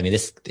 billion. I mean,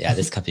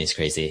 this company is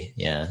crazy.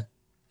 Yeah.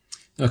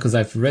 Because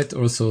I've read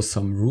also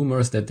some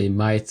rumors that they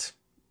might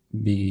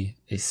be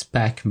a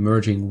SPAC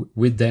merging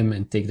with them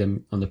and take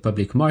them on the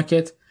public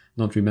market.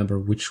 Don't remember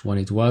which one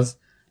it was,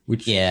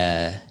 which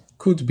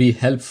could be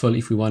helpful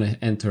if we want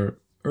to enter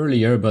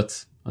earlier.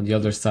 But on the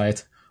other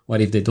side, what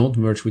if they don't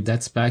merge with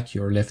that SPAC?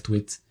 You're left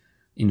with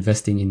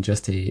investing in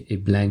just a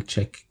blank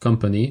check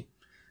company.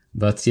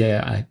 But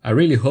I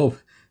really hope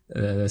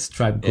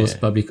Stripe goes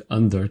public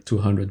under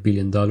 $200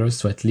 billion.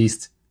 So at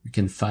least you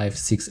can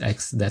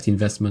 5-6x that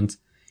investment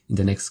in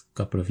the next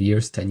couple of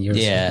years, 10 years,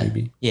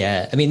 maybe.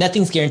 Yeah. I mean,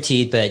 nothing's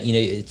guaranteed, but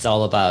it's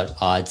all about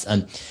odds.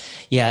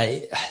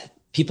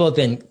 People have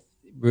been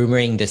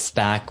rumoring this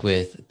SPAC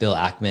with Bill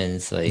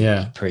Ackman's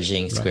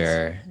Pershing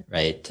Square,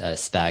 right?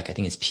 SPAC, I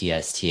think it's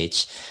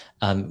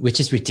PSTH, which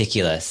is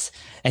ridiculous.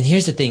 And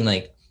here's the thing,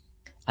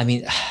 I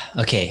mean,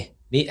 okay,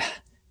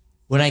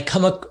 when I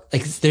come up,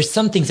 like, there's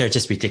some things that are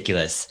just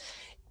ridiculous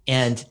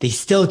and they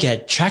still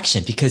get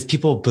traction because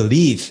people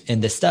believe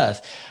in this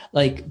stuff.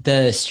 Like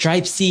the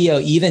Stripe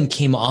CEO even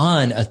came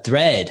on a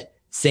thread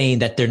saying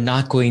that they're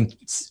not going,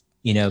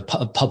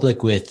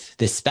 public with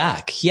this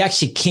SPAC. He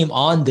actually came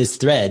on this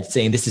thread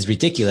saying this is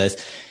ridiculous.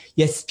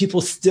 Yes,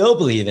 people still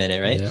believe in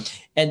it, right? Yeah.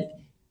 And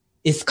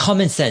it's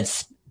common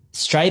sense.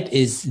 Stripe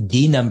is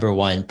the number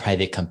one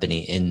private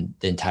company in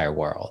the entire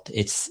world.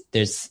 It's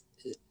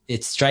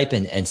Stripe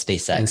and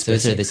SpaceX.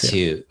 Those are the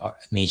two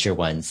major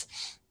ones.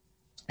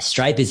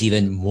 Stripe is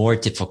even more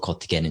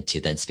difficult to get into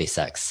than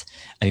SpaceX.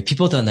 I mean,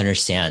 people don't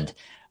understand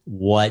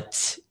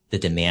what the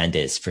demand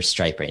is for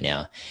Stripe right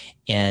now.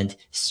 And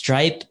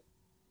Stripe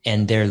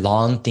and their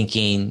long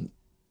thinking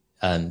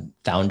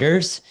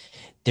founders,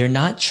 they're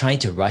not trying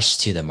to rush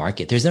to the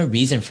market. There's no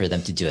reason for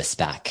them to do a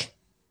SPAC,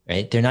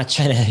 right? They're not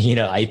trying to,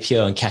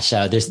 IPO and cash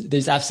out.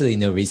 There's absolutely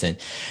no reason.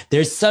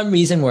 There's some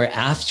reason where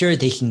after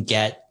they can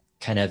get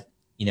kind of,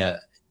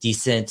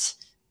 decent,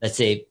 let's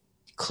say,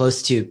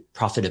 close to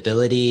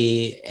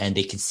profitability, and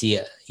they can see,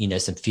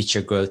 some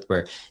future growth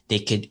where they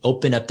could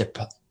open up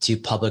to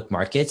public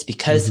markets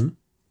because,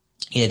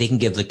 they can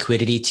give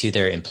liquidity to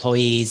their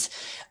employees.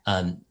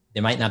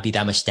 There might not be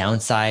that much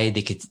downside.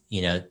 They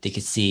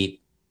could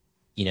see,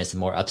 some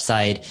more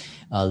upside,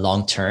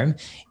 long term.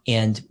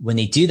 And when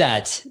they do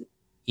that,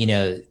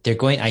 they're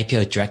going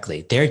IPO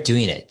directly. They're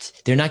doing it.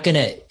 They're not going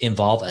to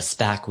involve a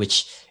SPAC,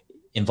 which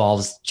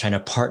involves trying to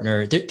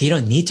partner. They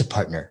don't need to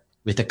partner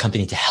with a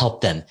company to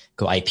help them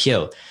go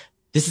IPO.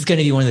 This is going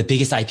to be one of the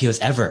biggest IPOs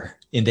ever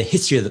in the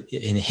history of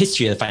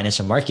the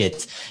financial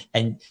markets.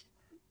 And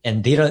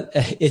they don't,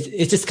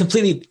 it's just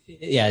completely,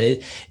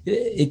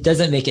 it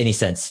doesn't make any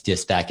sense to do a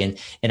SPAC.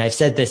 And I've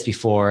said this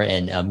before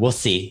and, we'll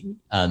see.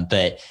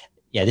 But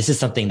yeah, this is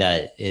something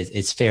that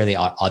is fairly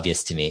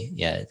obvious to me.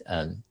 Yeah.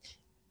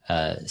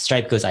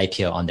 Stripe goes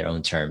IPO on their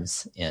own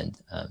terms and,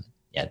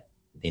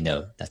 they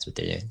know that's what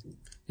they're doing.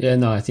 Yeah,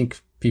 no, I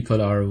think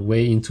people are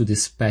way into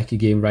this SPAC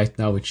game right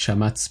now with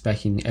Shamat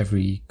SPACing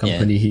every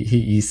company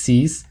he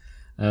sees.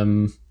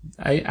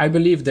 I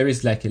believe there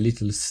is like a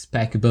little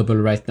SPAC bubble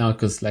right now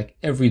because like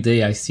every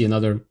day I see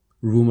another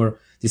rumor,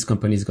 this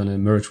company is going to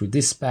merge with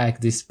this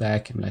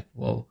SPAC. I'm like,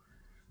 whoa.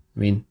 I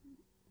mean,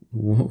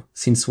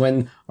 since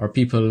when are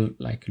people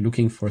like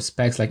looking for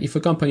SPACs? Like if a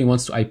company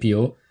wants to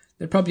IPO,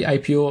 they'll probably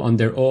IPO on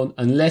their own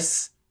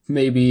unless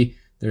maybe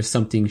there's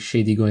something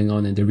shady going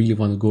on and they really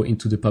want to go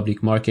into the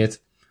public market.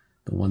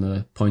 Don't want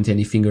to point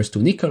any fingers to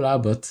Nikola,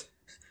 but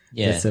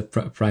that's a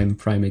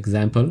prime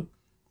example.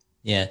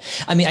 Yeah.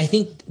 I mean, I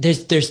think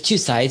there's two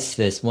sides to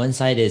this. One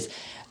side is,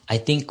 I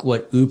think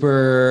what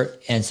Uber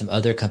and some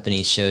other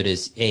companies showed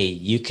is, hey,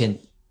 you can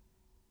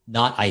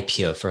not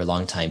IPO for a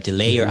long time,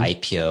 delay your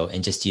IPO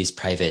and just use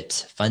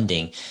private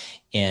funding.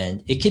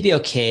 And it could be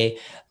okay.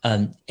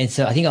 And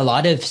so I think a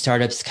lot of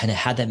startups kind of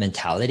had that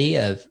mentality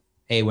of,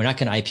 hey, we're not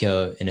going to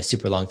IPO in a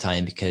super long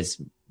time because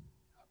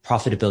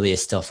profitability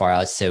is still far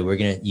out. So we're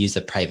going to use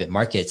the private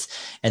markets.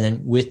 And then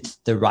with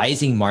the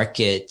rising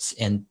markets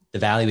and the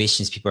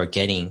valuations people are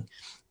getting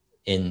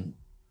in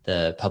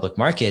the public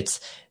markets,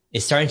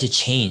 it's starting to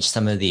change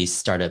some of these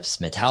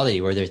startups'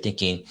 mentality where they're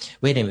thinking,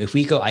 wait a minute, if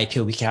we go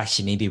IPO, we could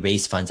actually maybe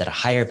raise funds at a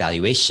higher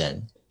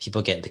valuation.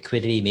 People get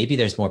liquidity. Maybe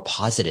there's more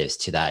positives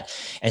to that.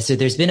 And so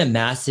there's been a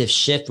massive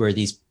shift where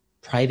these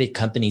private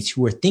companies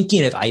who were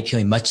thinking of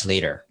IPOing much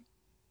later,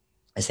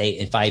 I say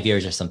in 5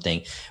 years or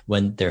something,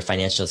 when their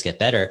financials get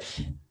better,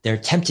 they're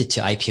tempted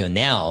to IPO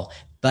now.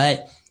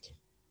 But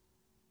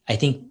I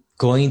think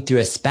going through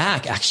a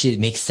SPAC actually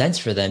makes sense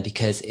for them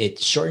because it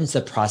shortens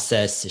the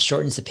process, it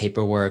shortens the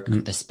paperwork.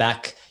 The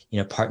SPAC,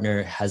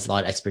 partner has a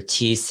lot of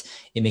expertise.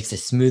 It makes a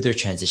smoother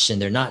transition.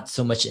 They're not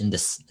so much in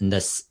this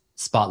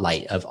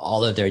spotlight of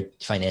all of their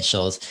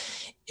financials.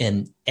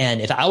 And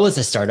if I was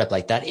a startup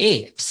like that,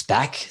 hey,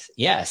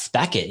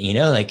 SPAC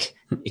it,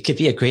 it could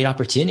be a great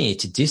opportunity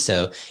to do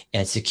so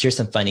and secure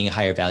some funding, a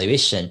higher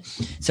valuation.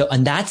 So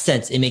in that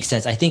sense, it makes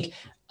sense. I think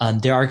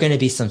there are going to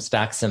be some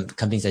SPACs, some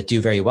companies that do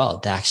very well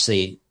that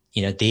actually,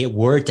 they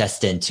were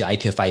destined to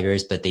IPO 5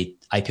 years, but they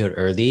IPO'd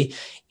early.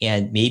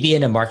 And maybe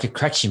in a market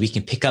correction, we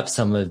can pick up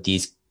some of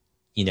these,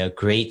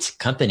 great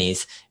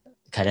companies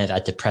kind of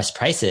at depressed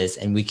prices,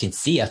 and we can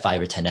see a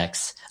 5 or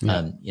 10x,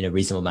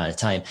 reasonable amount of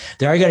time.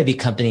 There are going to be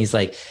companies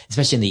like,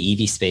 especially in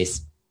the EV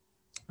space,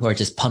 who are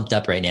just pumped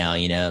up right now,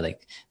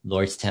 like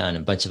Lordstown and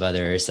a bunch of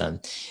others,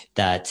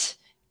 that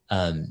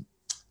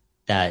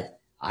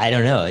I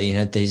don't know,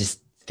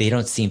 they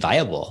don't seem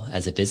viable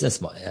as a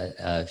business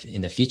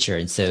in the future.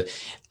 And so,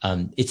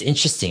 it's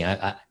interesting.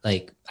 I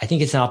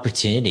think it's an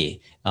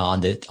opportunity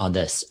on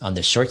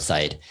the short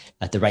side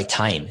at the right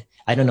time.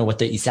 I don't know what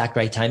the exact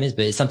right time is,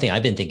 but it's something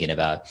I've been thinking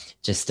about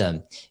just,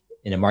 in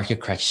a market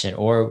correction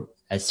or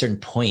at a certain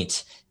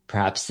point,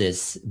 perhaps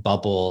this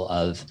bubble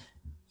of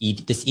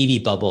this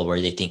EV bubble where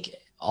they think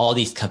all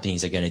these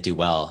companies are going to do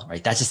well,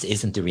 right? That just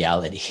isn't the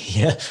reality.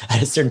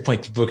 At a certain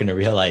point, people are going to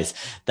realize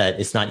that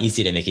it's not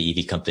easy to make an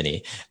EV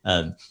company.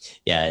 And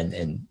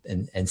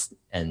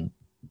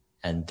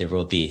and there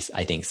will be,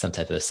 I think, some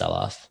type of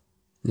sell-off.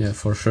 Yeah,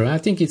 for sure. I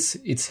think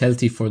it's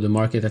healthy for the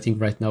market. I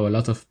think right now a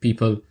lot of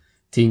people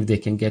think they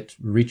can get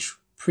rich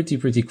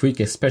pretty quick,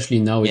 especially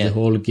now with the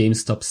whole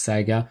GameStop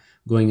saga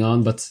going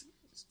on. But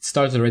it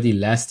started already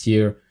last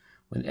year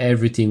when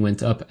everything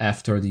went up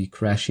after the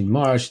crash in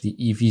March. The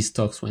EV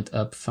stocks went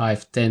up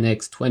 5,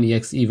 10x,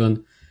 20x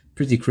even.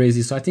 Pretty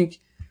crazy. So I think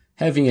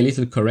having a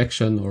little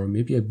correction or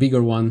maybe a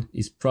bigger one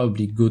is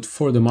probably good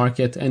for the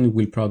market and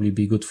will probably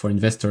be good for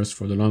investors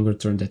for the longer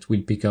term that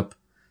will pick up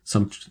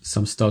some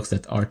stocks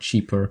that are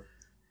cheaper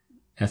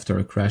after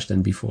a crash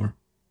than before.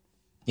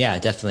 Yeah,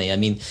 definitely. I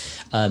mean,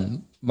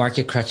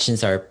 market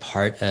corrections are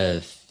part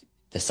of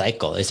the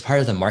cycle. It's part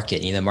of the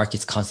market. The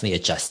market's constantly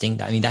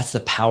adjusting. I mean, that's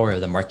the power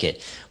of the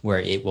market, where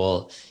it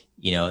will,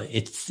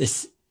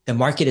 the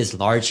market is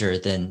larger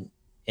than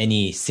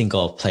any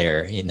single player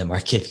in the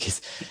market,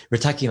 because we're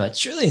talking about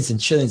trillions and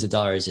trillions of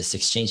dollars just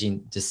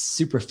exchanging just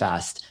super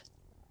fast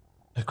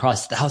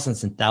across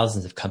thousands and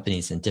thousands of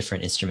companies and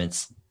different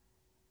instruments.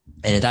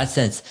 And in that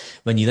sense,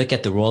 when you look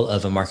at the role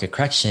of a market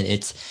correction,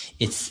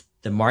 it's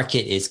the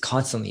market is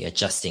constantly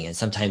adjusting, and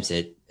sometimes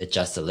it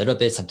adjusts a little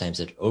bit, sometimes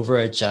it over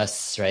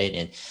adjusts, right?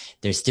 And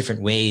there's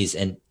different ways,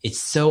 and it's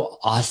so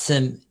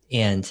awesome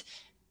and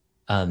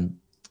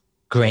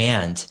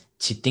grand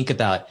to think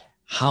about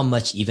how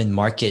much even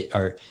market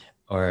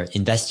or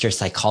investor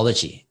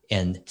psychology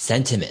and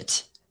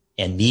sentiment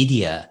and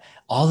media,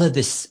 all of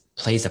this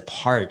plays a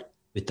part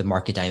with the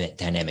market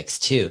dynamics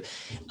too.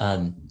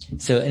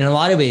 So in a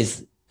lot of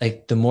ways,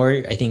 like the more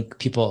I think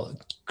people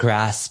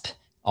grasp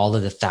all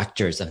of the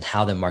factors of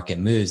how the market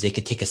moves, they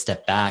could take a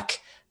step back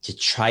to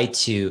try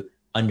to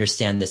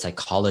understand the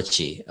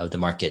psychology of the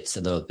markets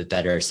a little bit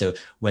better. So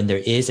when there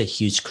is a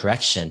huge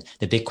correction,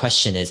 the big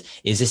question is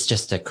this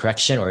just a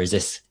correction, or is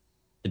this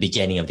the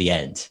beginning of the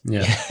end?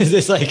 Yeah. Is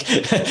this like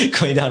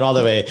going down all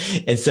the way?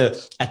 And so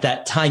at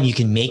that time, you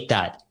can make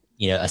that,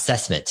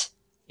 assessment.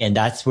 And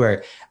that's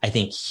where I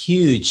think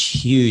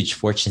huge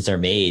fortunes are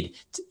made,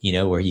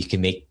 where you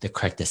can make the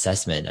correct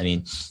assessment. I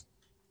mean,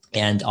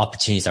 and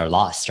opportunities are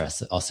lost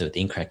also with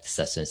incorrect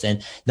assessments,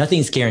 and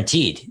nothing's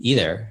guaranteed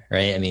either,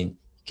 right? I mean,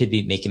 could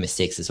be making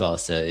mistakes as well.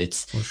 So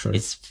it's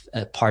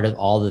a part of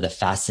all of the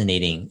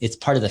fascinating,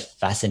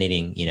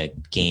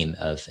 game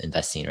of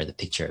investing, or the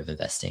picture of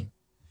investing.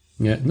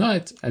 Yeah, no,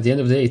 at the end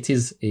of the day, it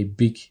is a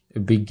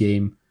big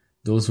game.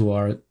 Those who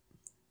are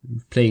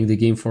playing the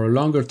game for a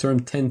longer term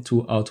tend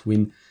to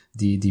outwin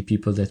the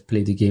people that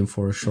play the game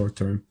for a short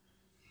term.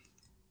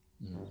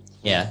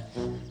 Yeah.